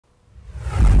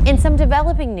In some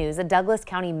developing news, a Douglas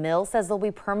County mill says they'll be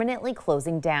permanently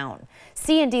closing down.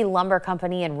 C&D Lumber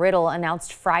Company in Riddle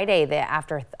announced Friday that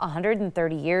after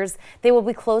 130 years, they will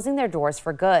be closing their doors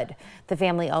for good. The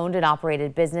family-owned and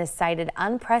operated business cited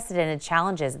unprecedented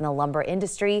challenges in the lumber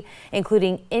industry,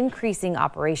 including increasing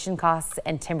operation costs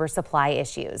and timber supply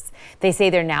issues. They say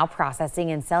they're now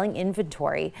processing and selling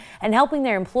inventory and helping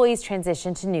their employees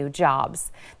transition to new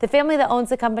jobs. The family that owns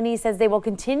the company says they will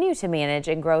continue to manage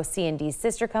and grow C&D's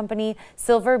sister company,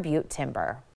 Silver Butte Timber.